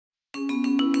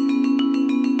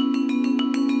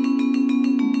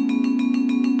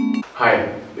Hi,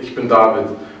 ich bin David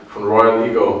von Royal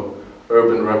Ego,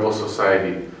 Urban Rebel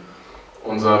Society.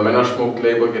 Unser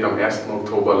Männerschmuck-Label geht am 1.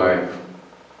 Oktober live.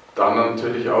 Dann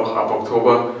natürlich auch ab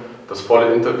Oktober das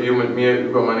volle Interview mit mir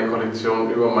über meine Kollektion,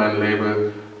 über mein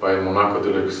Label bei Monaco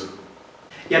Deluxe.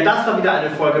 Ja, das war wieder eine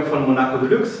Folge von Monaco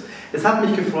Deluxe. Es hat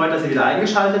mich gefreut, dass ihr wieder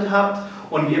eingeschaltet habt.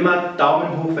 Und wie immer, Daumen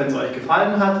hoch, wenn es euch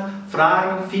gefallen hat.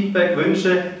 Fragen, Feedback,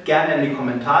 Wünsche gerne in die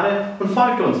Kommentare und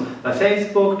folgt uns bei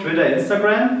Facebook, Twitter,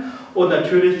 Instagram und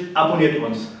natürlich abonniert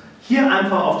uns. Hier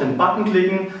einfach auf den Button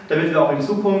klicken, damit wir auch in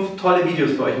Zukunft tolle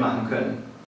Videos für euch machen können.